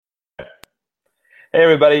Hey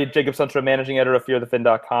everybody, Jacob Suntra, managing editor of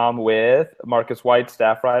FearTheFin.com with Marcus White,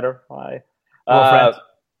 staff writer. Hi. Hello, Uh, friends.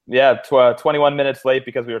 yeah, 21 minutes late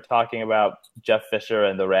because we were talking about Jeff Fisher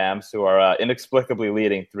and the Rams, who are inexplicably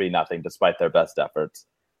leading 3-0 despite their best efforts.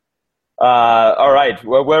 All right,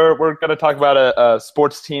 we're going to talk about a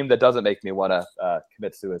sports team that doesn't make me want to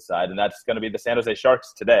commit suicide, and that's going to be the San Jose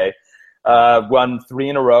Sharks today. Won three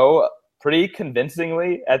in a row, pretty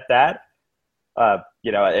convincingly at that. I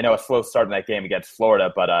know a slow start in that game against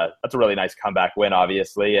Florida, but that's a really nice comeback win,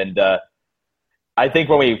 obviously. And I think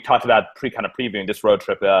when we talked about previewing this road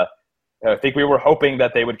trip, I think we were hoping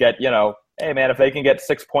that they would get, hey man, if they can get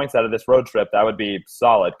 6 points out of this road trip, that would be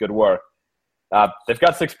solid. Good work. They've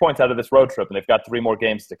got 6 points out of this road trip, and they've got 3 more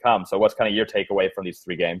games to come. So what's kind of your takeaway from these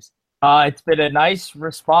 3 games? It's been a nice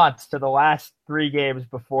response to the last 3 games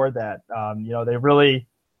before that.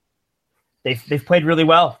 They've played really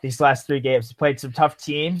well these last 3 games. They played some tough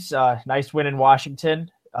teams. Nice win in Washington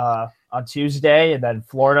on Tuesday, and then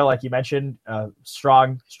Florida, like you mentioned,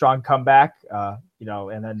 strong comeback. And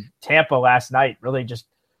then Tampa last night really just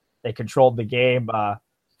they controlled the game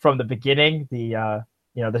from the beginning. You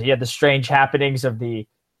had the strange happenings of the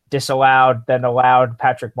disallowed then allowed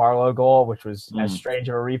Patrick Marleau goal, which was as strange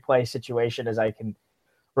of a replay situation as I can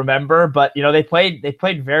remember. But they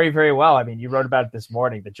played very, very well. I mean, you wrote about it this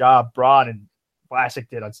morning. The job Braun and Vlasic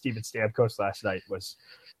did on Steven Stamkos last night was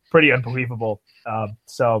pretty unbelievable. A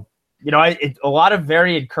lot of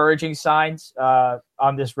very encouraging signs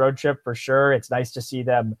on this road trip for sure. It's nice to see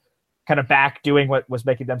them kind of back doing what was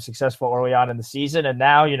making them successful early on in the season, and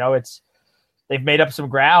now they've made up some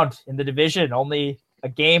ground in the division, only a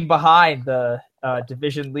game behind the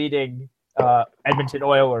division leading Edmonton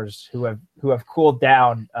Oilers, who have cooled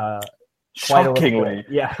down quite a little bit.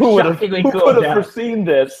 Yeah, who would have foreseen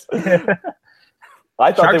this?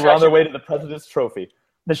 I thought Sharks they were on their way to the President's Trophy.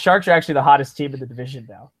 The Sharks are actually the hottest team in the division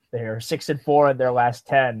now. They are 6-4 in their last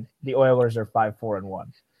 10. The Oilers are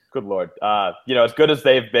 5-4-1. Good Lord. As good as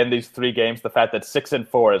they've been these 3 games, the fact that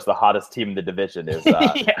 6-4 is the hottest team in the division is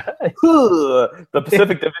the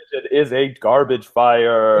Pacific Division is a garbage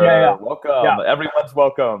fire. Yeah. Welcome. Yeah. Everyone's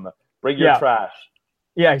welcome. Bring your trash.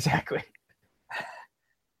 Yeah, exactly.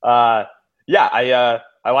 I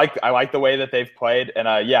like the way that they've played, and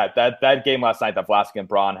that game last night that Vlasic and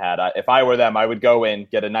Braun had. If I were them, I would go in,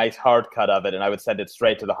 get a nice hard cut of it, and I would send it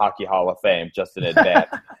straight to the Hockey Hall of Fame just in advance,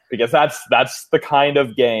 because that's the kind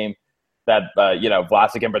of game that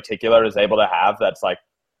Vlasic in particular is able to have. That's like,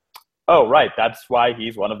 oh right, that's why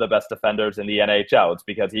he's one of the best defenders in the NHL. It's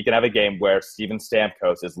because he can have a game where Steven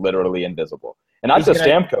Stamkos is literally invisible, and not just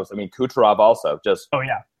Stamkos. I mean Kucherov also. Just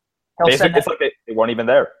basically, it's like they weren't even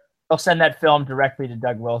there. They'll send that film directly to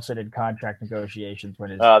Doug Wilson in contract negotiations when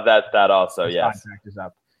his that also his yes contract is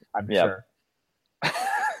up. I'm sure.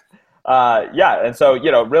 And so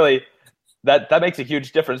really that makes a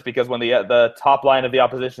huge difference, because when the top line of the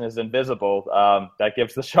opposition is invisible, that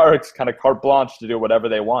gives the Sharks kind of carte blanche to do whatever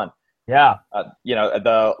they want. Yeah.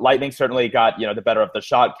 The Lightning certainly got the better of the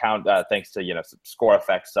shot count thanks to some score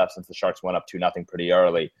effect stuff, since the Sharks went up 2-0 pretty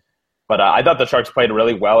early. But I thought the Sharks played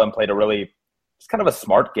really well and played it's kind of a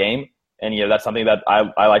smart game, and that's something that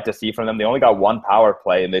I like to see from them. They only got 1 power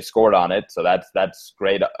play, and they scored on it, so that's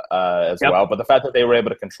great as well. But the fact that they were able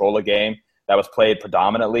to control a game that was played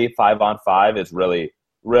predominantly 5-on-5 is really,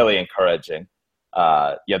 really encouraging.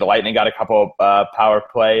 The Lightning got a couple power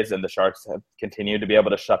plays, and the Sharks have continued to be able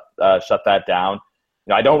to shut that down.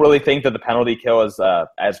 I don't really think that the penalty kill is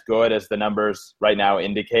as good as the numbers right now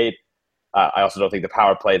indicate. I also don't think the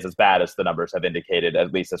power play is as bad as the numbers have indicated,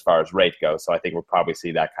 at least as far as rate goes. So I think we'll probably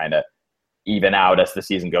see that kind of even out as the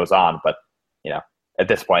season goes on. But at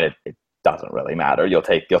this point, it doesn't really matter. You'll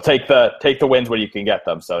take the wins where you can get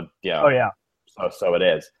them. So so it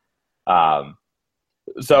is. I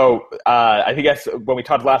guess when we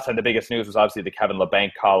talked last time, the biggest news was obviously the Kevin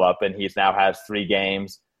Labanc call up, and he's now has 3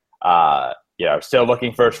 games. Still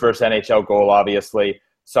looking for his first NHL goal, obviously.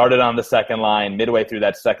 Started on the second line. Midway through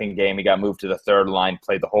that second game, he got moved to the third line,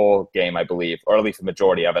 played the whole game, I believe, or at least the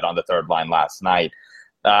majority of it on the third line last night.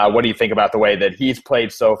 What do you think about the way that he's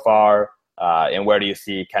played so far, and where do you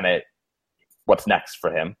see kind of what's next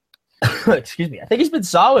for him? Excuse me. I think he's been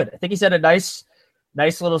solid. I think he's had a nice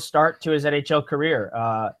little start to his NHL career.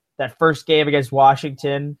 That first game against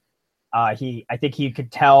Washington, I think he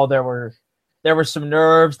could tell there were some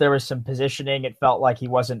nerves, there was some positioning. It felt like he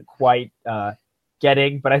wasn't quite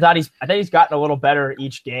getting, but I thought he's gotten a little better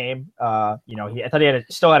each game. I thought he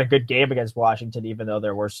still had a good game against Washington, even though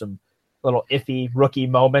there were some little iffy rookie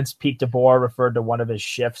moments. Pete DeBoer referred to one of his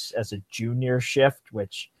shifts as a junior shift,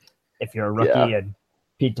 which, if you're a rookie and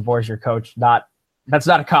Pete DeBoer's your coach, that's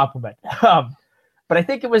not a compliment. but I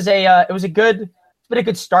think it was a good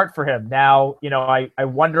start for him. Now, I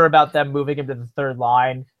wonder about them moving him to the third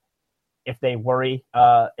line if they worry,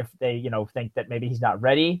 if they, think that maybe he's not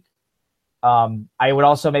ready. I would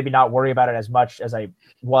also maybe not worry about it as much as I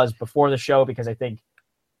was before the show, because I think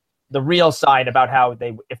the real sign about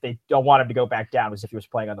if they don't want him to go back down was if he was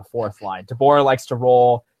playing on the fourth line. DeBoer likes to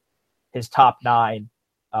roll his top nine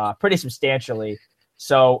pretty substantially.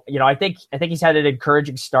 So, I think he's had an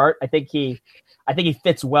encouraging start. I think he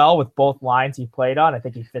fits well with both lines he played on. I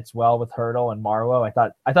think he fits well with Hertl and Marleau. I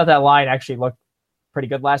thought that line actually looked pretty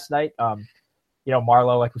good last night.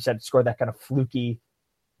 Marleau, like we said, scored that kind of fluky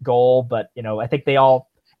goal, but I think they all,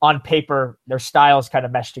 on paper, their styles kind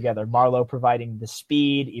of mesh together. Marleau providing the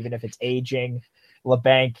speed, even if it's aging.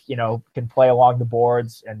 LeBanc, can play along the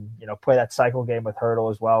boards and play that cycle game with Hertl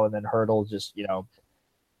as well. And then Hertl just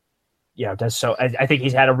does so. I think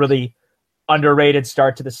he's had a really underrated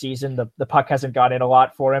start to the season. The puck hasn't gone in a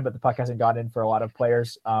lot for him, but the puck hasn't gone in for a lot of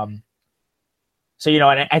players. So,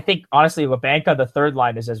 and I think, honestly, LeBanc on the third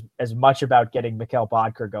line is as much about getting Mikhail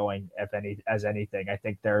Bodker going as anything. I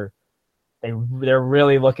think they're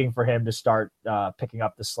really looking for him to start picking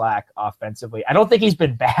up the slack offensively. I don't think he's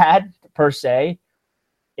been bad, per se,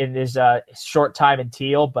 in his short time in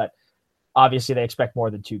Teal, but obviously they expect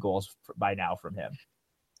more than 2 goals by now from him.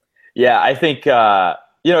 Yeah, I think,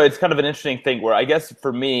 it's kind of an interesting thing where I guess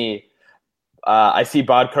for me, I see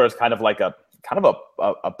Bodker as kind of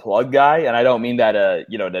a plug guy, and I don't mean that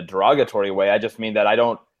in a derogatory way. I just mean that I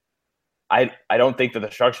don't think that the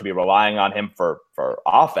Sharks should be relying on him for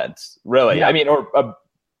offense, really. Yeah. I mean, or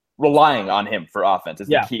relying on him for offense is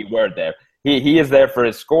the key word there. He is there for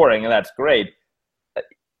his scoring, and that's great.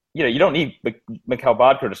 You don't need Mikhail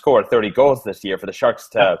Bodker to score 30 goals this year for the Sharks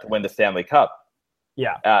to win the Stanley Cup.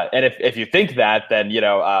 Yeah. And if you think that, then,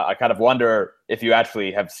 I kind of wonder if you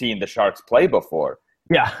actually have seen the Sharks play before.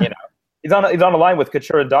 Yeah. He's on a line with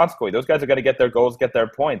Couture and Donskoy. Those guys are going to get their goals, get their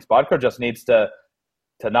points. Bodker just needs to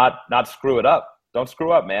not screw it up. Don't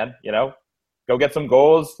screw up, man. Go get some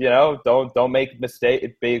goals. Don't make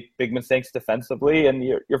big mistakes defensively, and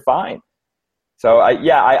you're fine. So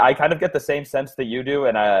I kind of get the same sense that you do,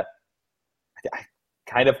 and I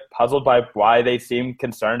kind of puzzled by why they seem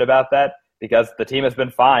concerned about that, because the team has been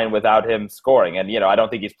fine without him scoring, and I don't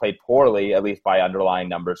think he's played poorly, at least by underlying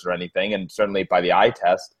numbers or anything, and certainly by the eye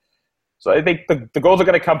test. So I think the goals are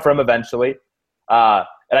going to come from him eventually. And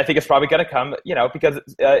I think it's probably going to come, because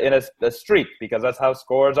in a streak, because that's how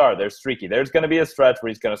scores are. They're streaky. There's going to be a stretch where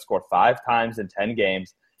he's going to score 5 times in 10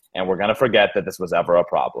 games, and we're going to forget that this was ever a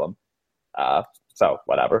problem. So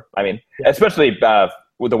whatever. I mean, especially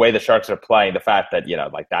with the way the Sharks are playing, the fact that,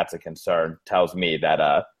 that's a concern tells me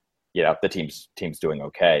that, the team's doing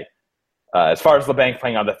okay. As far as LeBanc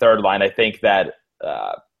playing on the third line, I think that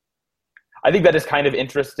is kind of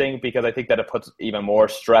interesting, because I think that it puts even more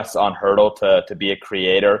stress on Hertl to be a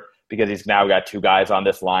creator, because he's now got 2 guys on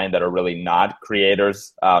this line that are really not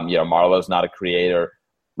creators. Marleau's not a creator.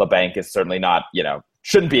 LeBanc is certainly not,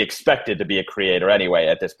 shouldn't be expected to be a creator anyway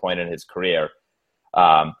at this point in his career.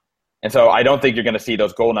 And so I don't think you're going to see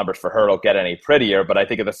those goal numbers for Hertl get any prettier, but I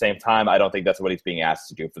think at the same time, I don't think that's what he's being asked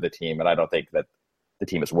to do for the team, and I don't think that the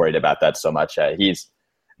team is worried about that so much. He's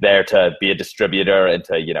there to be a distributor and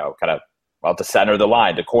to, to center the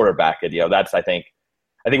line, to quarterback it. That's, I think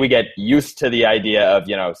we get used to the idea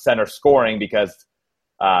of, center scoring because,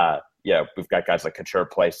 we've got guys like Couture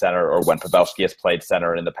play center, or when Pavelski has played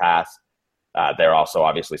center in the past. They're also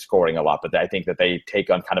obviously scoring a lot, but I think that they take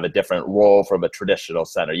on kind of a different role from a traditional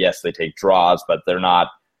center. Yes, they take draws, but they're not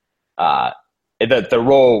the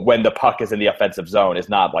role when the puck is in the offensive zone is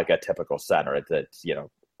not like a typical center. It's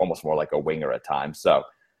almost more like a winger at times. So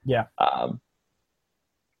yeah.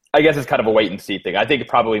 I guess it's kind of a wait and see thing. I think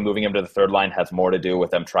probably moving him to the third line has more to do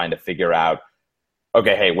with them trying to figure out,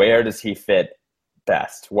 okay, hey, where does he fit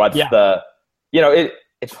best? What's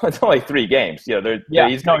it's only 3 games. He's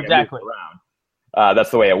going to get moved around.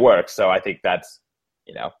 That's the way it works. So I think that's,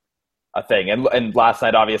 a thing. And last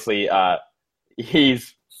night, obviously,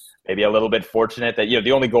 he's maybe a little bit fortunate that,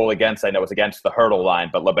 the only goal against, I know, was against the Hertl line,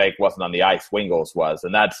 but LeBanc wasn't on the ice. Wingles was.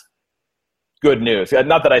 And that's good news.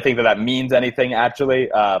 Not that I think that means anything, actually,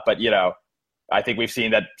 but, I think we've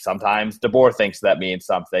seen that sometimes DeBoer thinks that means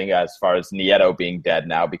something, as far as Nieto being dead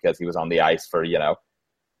now because he was on the ice for,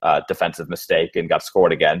 defensive mistake and got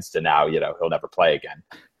scored against, and now, he'll never play again.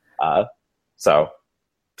 So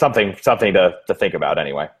something to think about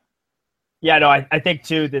anyway. Yeah, no, I think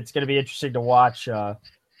too that it's going to be interesting to watch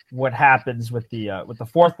what happens with the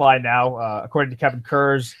fourth line now. According to Kevin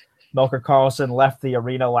Kurz, Melker Karlsson left the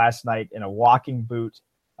arena last night in a walking boot.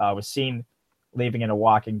 Was seen leaving in a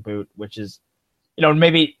walking boot, which is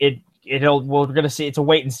maybe we're going to see. It's a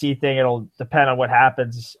wait and see thing. It'll depend on what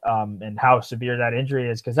happens and how severe that injury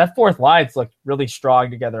is, because that fourth line's looked really strong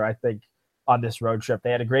together, I think, on this road trip.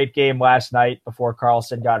 They had a great game last night before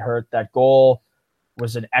Carlson got hurt. That goal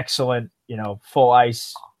was an excellent, full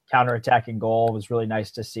ice counterattacking goal. It was really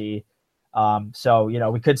nice to see. So,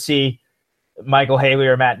 we could see Michael Haley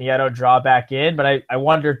or Matt Nieto draw back in, but I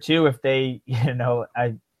wonder too if they,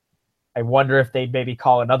 I wonder if they'd maybe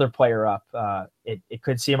call another player up. It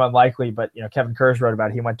could seem unlikely, but Kevin Kurz wrote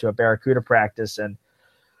about it. He went to a Barracuda practice, and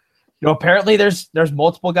apparently there's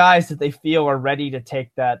multiple guys that they feel are ready to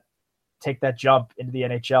take that jump into the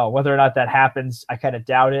NHL. Whether or not that happens, I kind of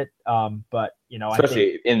doubt it. But especially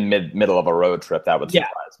I think, in middle of a road trip, that would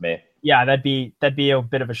surprise me. Yeah, that'd be a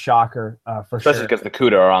bit of a shocker for especially sure. Because the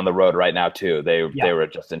CUDA are on the road right now too. They were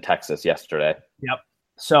just in Texas yesterday. Yep.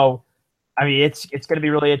 So, I mean, it's going to be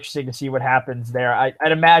really interesting to see what happens there.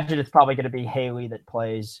 I'd imagine it's probably going to be Haley that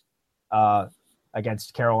plays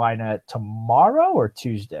against Carolina tomorrow or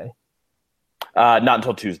Tuesday. Not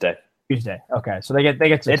until Tuesday. Tuesday. Okay, so they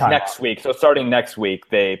get some it's time next week. So starting next week,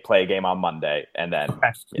 they play a game on Monday, and then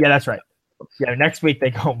yeah, that's right. Yeah, next week they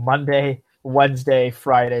go Monday, Wednesday,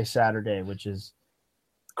 Friday, Saturday, which is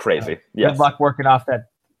crazy. Good luck working off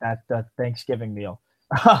that Thanksgiving meal.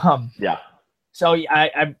 Yeah. So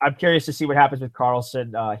I'm curious to see what happens with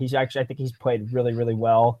Carlson. I think he's played really, really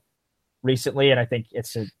well recently, and I think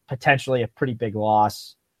it's potentially a pretty big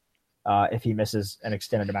loss if he misses an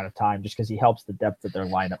extended amount of time, just because he helps the depth of their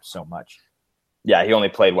lineup so much. Yeah, he only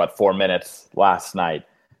played 4 minutes last night.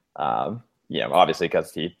 Obviously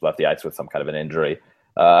because he left the ice with some kind of an injury.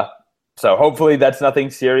 So hopefully that's nothing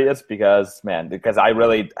serious, because I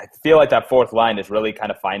feel like that fourth line is really kind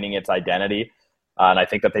of finding its identity. And I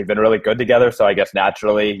think that they've been really good together. So I guess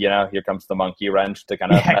naturally, here comes the monkey wrench to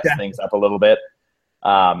kind of mess things up a little bit.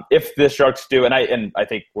 If the Sharks do, and I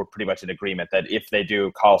think we're pretty much in agreement that if they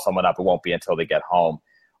do call someone up, it won't be until they get home.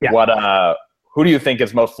 Yeah. Who do you think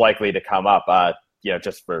is most likely to come up?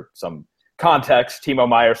 Just for some context, Timo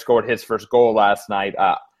Meier scored his first goal last night.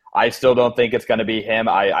 I still don't think it's going to be him.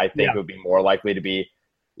 I think it would be more likely to be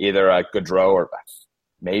either Gaudreau or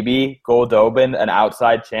maybe Goldobin, an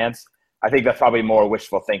outside chance. I think that's probably more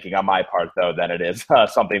wishful thinking on my part, though, than it is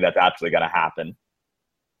something that's actually going to happen.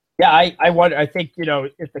 Yeah, I wonder. I think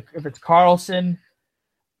if it's Carlson,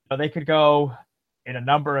 they could go in a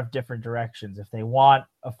number of different directions. If they want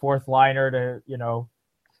a fourth liner to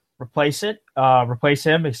replace him,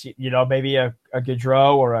 maybe a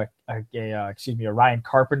Gaudreau or a Ryan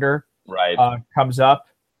Carpenter comes up.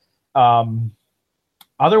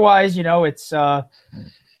 Otherwise, it's. I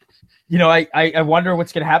wonder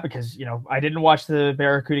what's going to happen, because, I didn't watch the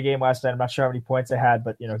Barracuda game last night. I'm not sure how many points I had,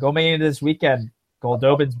 but, going into this weekend,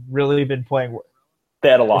 Goldobin's really been playing. They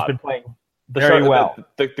had a lot. He's been playing very well.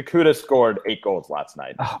 The CUDA scored 8 goals last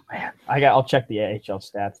night. Oh, man. I'll check the AHL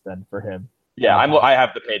stats then for him. Yeah, I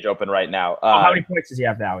have the page open right now. How many points does he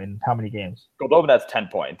have now in how many games? Goldobin has 10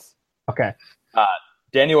 points. Okay.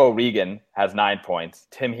 Daniel O'Regan has 9 points.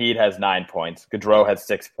 Tim Heed has 9 points. Gaudreau has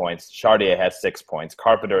 6 points. Chartier has 6 points.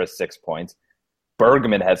 Carpenter has 6 points.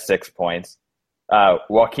 Bergman has 6 points.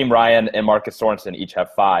 Joakim Ryan and Marcus Sorensen each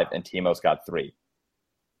have 5, and Timo's got 3.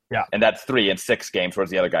 Yeah. And that's 3 in 6 games, whereas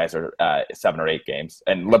the other guys are 7 or 8 games.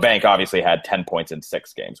 And LeBanc obviously had 10 points in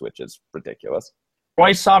 6 games, which is ridiculous.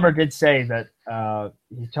 Roy Sommer did say that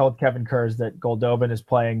he told Kevin Kurz that Goldobin is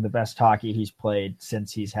playing the best hockey he's played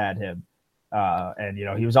since he's had him. And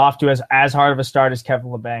he was off to as hard of a start as Kevin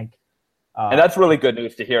LeBanc. And that's really good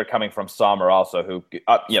news to hear coming from Sommer also, who,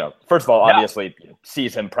 first of all, obviously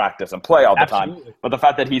sees him practice and play all the time. But the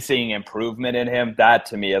fact that he's seeing improvement in him, that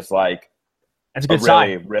to me is that's a good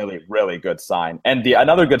really, sign. really, really good sign. And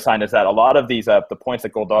another good sign is that a lot of these the points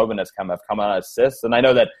that Goldobin have come on assists. And I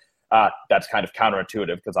know that that's kind of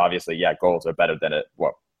counterintuitive, because obviously, goals are better than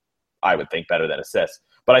I would think better than assists.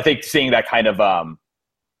 But I think seeing that kind of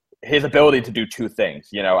his ability to do two things,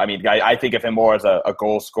 I think of him more as a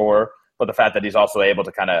goal scorer, but the fact that he's also able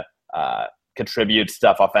to kind of contribute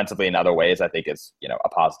stuff offensively in other ways, I think is, a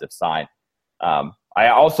positive sign. I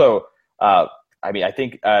also, I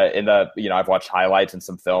think in I've watched highlights and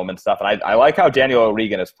some film and stuff, and I like how Daniel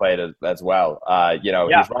O'Regan has played as well.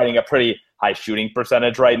 He's riding a pretty high shooting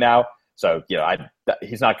percentage right now. So,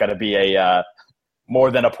 he's not going to be a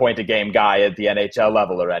more than a point a game guy at the NHL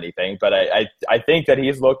level or anything, but I think that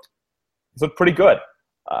he's looked pretty good.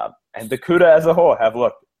 And the CUDA as a whole have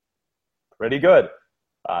looked pretty good.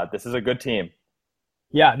 This is a good team.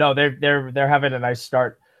 Yeah, no, they're having a nice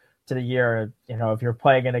start to the year. If you're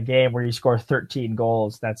playing in a game where you score 13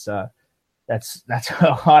 goals, that's a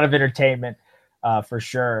lot of entertainment for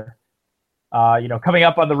sure. Coming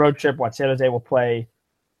up on the road trip, San Jose will play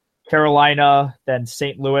Carolina, then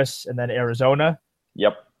St. Louis, and then Arizona.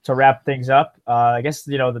 Yep. To wrap things up, I guess,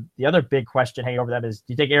 the other big question hanging over them is,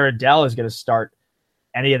 do you think Aaron Dell is going to start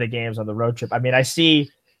any of the games on the road trip? I mean, I see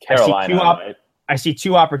Carolina. I see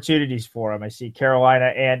two opportunities for him. I see Carolina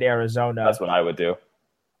and Arizona. That's what I would do.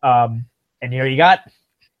 And you got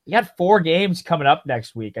 4 games coming up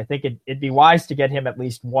next week. I think it'd be wise to get him at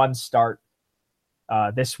least one start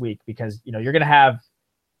this week, because you're going to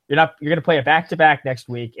play a back-to-back next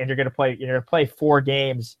week, and you're going to play 4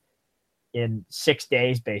 games in 6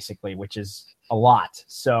 days, basically, which is a lot.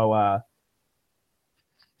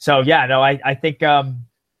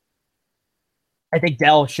 I think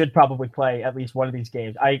Dell should probably play at least one of these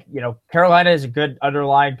games. Carolina is a good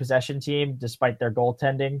underlying possession team despite their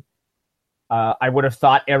goaltending. I would have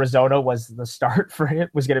thought Arizona was going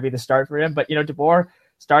to be the start for him, but DeBoer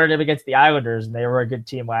started him against the Islanders, and they were a good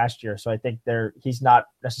team last year. So I think he's not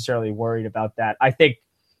necessarily worried about that. I think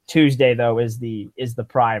Tuesday, though, is the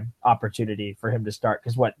prime opportunity for him to start,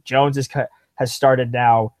 because Jones has started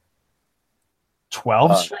now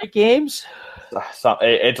 12 straight games.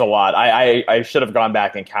 It's a lot. I should have gone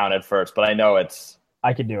back and counted first, but I know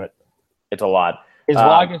I can do it. It's a lot. His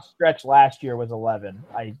longest stretch last year was 11.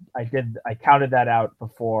 I counted that out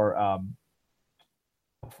before a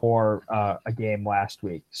game last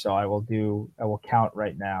week. So I will count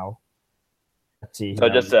right now. Let's see. So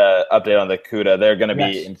just an update on the CUDA. They're going to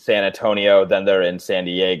be in San Antonio, then they're in San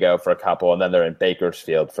Diego for a couple, and then they're in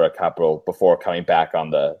Bakersfield for a couple before coming back on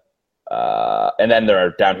the and then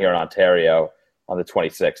they're down here in Ontario on the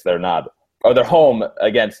 26th. They're home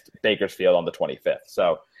against Bakersfield on the 25th.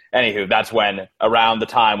 So anywho, that's around the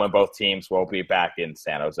time when both teams will be back in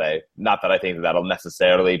San Jose. Not that I think that'll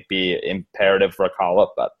necessarily be imperative for a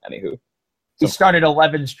call-up, but anywho. He started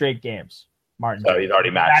 11 straight games, Martin. So he's already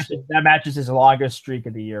matched. That matches his longest streak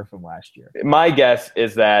of the year from last year. My guess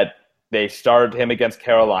is that they start him against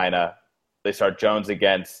Carolina. They start Jones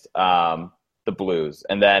against the Blues.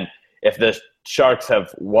 And then if the Sharks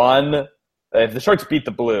if the Sharks beat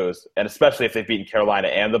the Blues, and especially if they've beaten Carolina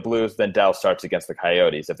and the Blues, then Dell starts against the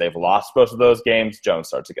Coyotes. If they've lost both of those games, Jones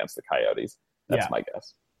starts against the Coyotes. That's my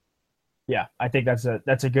guess. Yeah, I think that's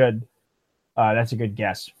a good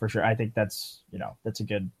guess for sure. I think that's a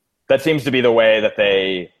good. That seems to be the way that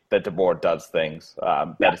DeBoer does things.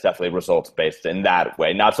 That is definitely results based in that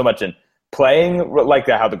way, not so much in playing like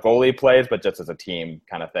how the goalie plays, but just as a team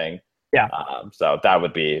kind of thing. Yeah. So that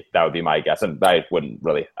would be my guess, and I wouldn't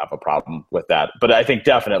really have a problem with that. But I think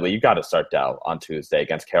definitely you got to start Dell on Tuesday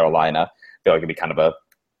against Carolina. I feel like it'd be kind of a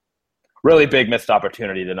really big missed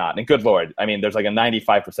opportunity to not. And good Lord, I mean, there's like a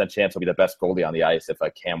 95% chance he'll be the best goalie on the ice if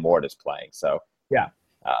Cam Ward is playing. So yeah.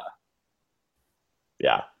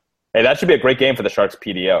 Yeah. Hey, that should be a great game for the Sharks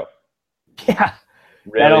PDO. Yeah.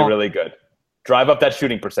 Really, really good. Drive up that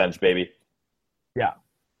shooting percentage, baby. Yeah.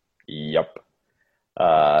 Yep.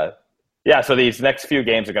 So these next few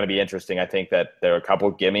games are going to be interesting. I think that there are a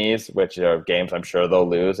couple gimmies, which are games I'm sure they'll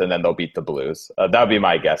lose, and then they'll beat the Blues. That would be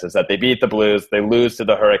my guess, is that they beat the Blues, they lose to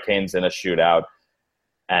the Hurricanes in a shootout,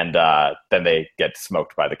 and then they get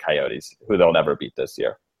smoked by the Coyotes, who they'll never beat this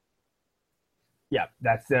year. Yeah,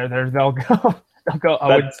 that's they'll go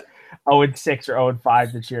 0-6 or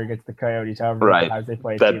 0-5 this year against the Coyotes, however many times they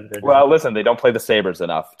play. Well, listen, they don't play the Sabres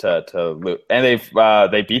enough to lose. And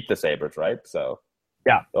they beat the Sabres, right? So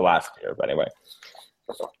yeah, the last year. But anyway.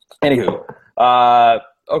 Anywho.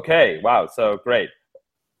 Okay, wow, so great.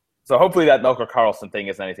 So hopefully that Melker Karlsson thing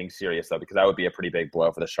isn't anything serious, though, because that would be a pretty big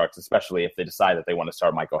blow for the Sharks, especially if they decide that they want to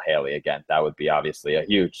start Michael Haley again. That would be obviously a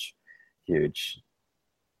huge, huge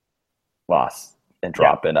loss and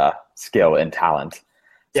drop in skill and talent.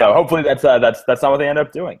 So hopefully that's not what they end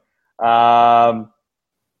up doing.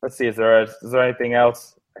 Let's see, is there anything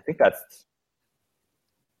else? I think that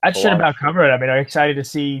should about cover it. I mean, I'm excited to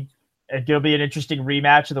see. It'll be an interesting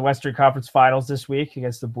rematch of the Western Conference Finals this week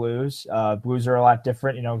against the Blues. Blues are a lot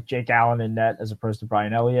different. Jake Allen in net as opposed to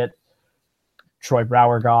Brian Elliott. Troy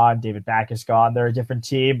Brouwer gone, David Backes gone. They're a different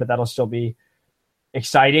team, but that'll still be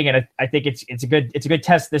exciting. And I think it's a good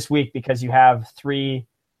test this week because you have three,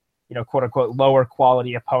 quote unquote, lower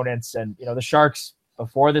quality opponents. And, the Sharks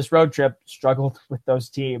before this road trip struggled with those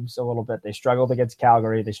teams a little bit. They struggled against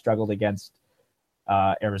Calgary. They struggled against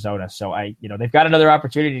Arizona. So they've got another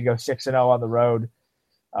opportunity to go 6-0 on the road,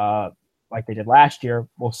 like they did last year.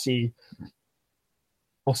 We'll see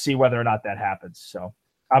whether or not that happens. So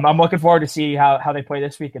I'm looking forward to see how they play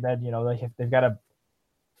this week. And then, they've got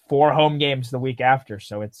 4 home games the week after.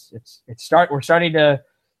 So we're starting to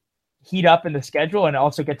heat up in the schedule and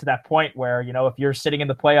also get to that point where, if you're sitting in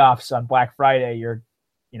the playoffs on Black Friday, you're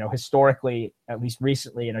historically, at least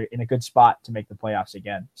recently, in a good spot to make the playoffs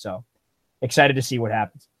again. So excited to see what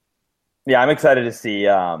happens. Yeah, I'm excited to see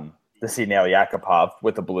Nail Yakupov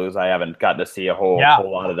with the Blues. I haven't gotten to see a whole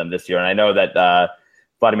lot of them this year, and I know that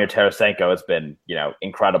Vladimir Tarasenko has been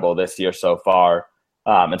incredible this year so far.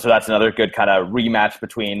 And so that's another good kind of rematch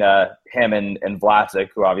between him and Vlasic,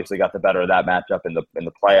 who obviously got the better of that matchup in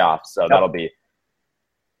the playoffs. So that'll be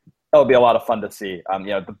a lot of fun to see.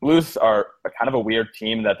 The Blues are kind of a weird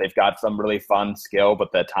team that they've got some really fun skill,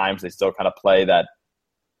 but at times they still kind of play that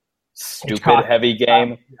stupid heavy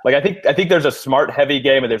game. Like I think there's a smart heavy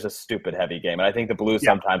game and there's a stupid heavy game, and I think the Blues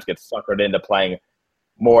sometimes get suckered into playing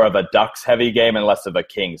more of a Ducks heavy game and less of a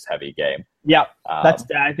Kings heavy game. Yeah, I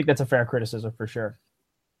think that's a fair criticism for sure.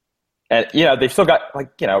 And they've still got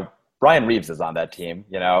Ryan Reeves is on that team,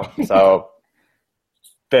 so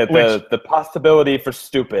the possibility for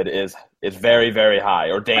stupid is very, very high,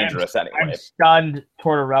 or dangerous anyway. I'm stunned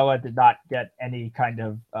Tortorella did not get any kind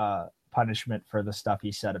of punishment for the stuff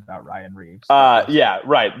he said about Ryan Reeves. Yeah,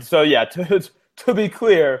 right. So yeah, to be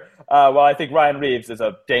clear, while I think Ryan Reeves is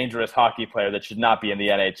a dangerous hockey player that should not be in the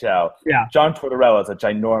NHL, John Tortorella is a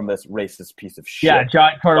ginormous racist piece of shit. Yeah,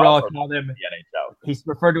 John Tortorella called him the NHL. He's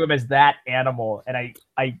referred to him as that animal, and I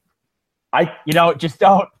just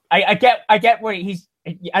don't. I get where he's.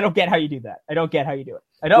 I don't get how you do that. I don't get how you do it.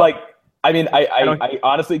 I don't I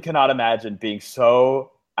honestly cannot imagine being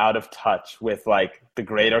so out of touch with the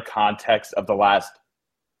greater context of the last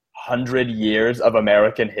 100 years of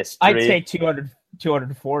American history. I'd say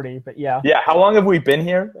 240, but yeah. Yeah, how long have we been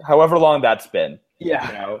here? However long that's been.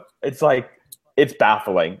 Yeah. It's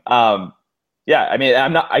baffling. I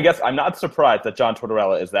guess I'm not surprised that John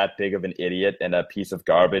Tortorella is that big of an idiot and a piece of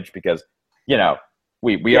garbage because, we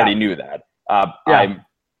already knew that.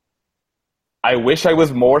 I wish I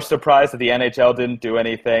was more surprised that the NHL didn't do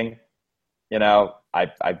anything. The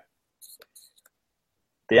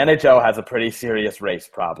NHL has a pretty serious race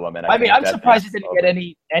problem, and I'm surprised he didn't get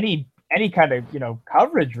any kind of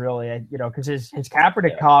coverage really. Because his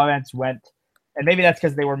Kaepernick comments went, and maybe that's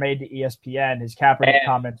because they were made to ESPN. His Kaepernick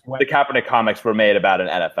comments went. The Kaepernick comments were made about an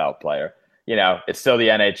NFL player. It's still the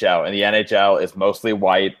NHL, and the NHL is mostly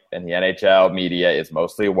white, and the NHL media is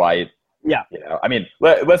mostly white. Yeah.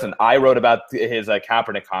 Listen, I wrote about his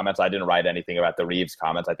Kaepernick comments. I didn't write anything about the Reeves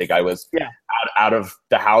comments. I think I was out of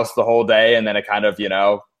the house the whole day, and then it kind of,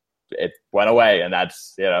 it went away, and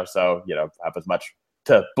that's, so, have as much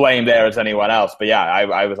to blame there as anyone else. But yeah,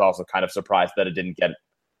 I was also kind of surprised that it didn't get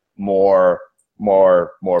more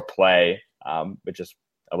play, which is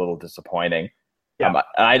a little disappointing. Yeah.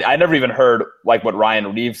 I never even heard what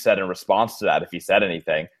Ryan Reeves said in response to that, if he said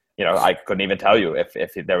anything. I couldn't even tell you if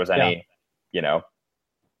there was any,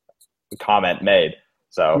 comment made.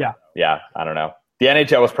 So, I don't know. The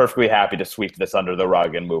NHL was perfectly happy to sweep this under the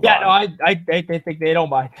rug and move on. Yeah, no, I think they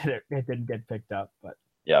don't mind that it didn't get picked up. But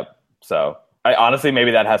yep. So, honestly,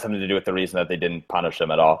 maybe that has something to do with the reason that they didn't punish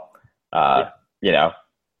him at all. That's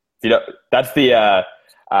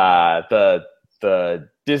the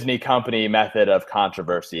Disney company method of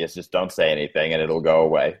controversy is just don't say anything and it'll go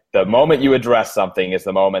away. The moment you address something is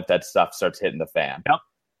the moment that stuff starts hitting the fan. Yep,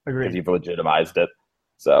 agreed. Because you've legitimized it.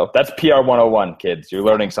 So that's PR 101, kids. You're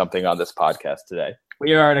learning something on this podcast today.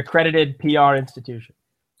 We are an accredited PR institution.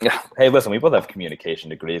 Yeah. Hey, listen, we both have communication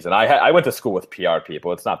degrees, and I went to school with PR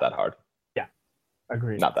people. It's not that hard. Yeah,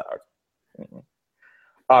 agreed. Not that hard. Mm-hmm.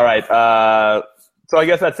 All right. So I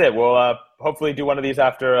guess that's it. We'll hopefully do one of these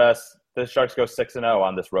after the Sharks go 6-0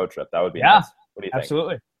 on this road trip. That would be nice. What do you think?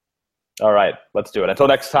 Absolutely. All right, let's do it. Until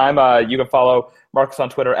next time, you can follow Marcus on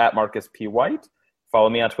Twitter at Marcus P. White. Follow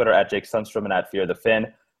me on Twitter at Jake Sundstrom and at Fear the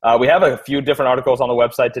Fin. We have a few different articles on the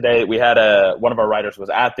website today. We had one of our writers was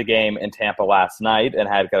at the game in Tampa last night and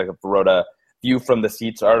wrote a view from the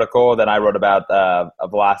seats article. Then I wrote about a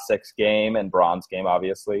Vlasic's game and Braun's game,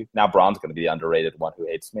 obviously. Now Braun's going to be the underrated one who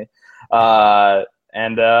hates me.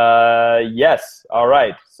 Yes, all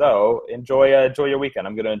right. So enjoy your weekend.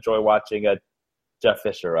 I'm going to enjoy watching Jeff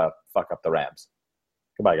Fisher fuck up the Rams.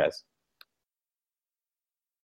 Goodbye, guys.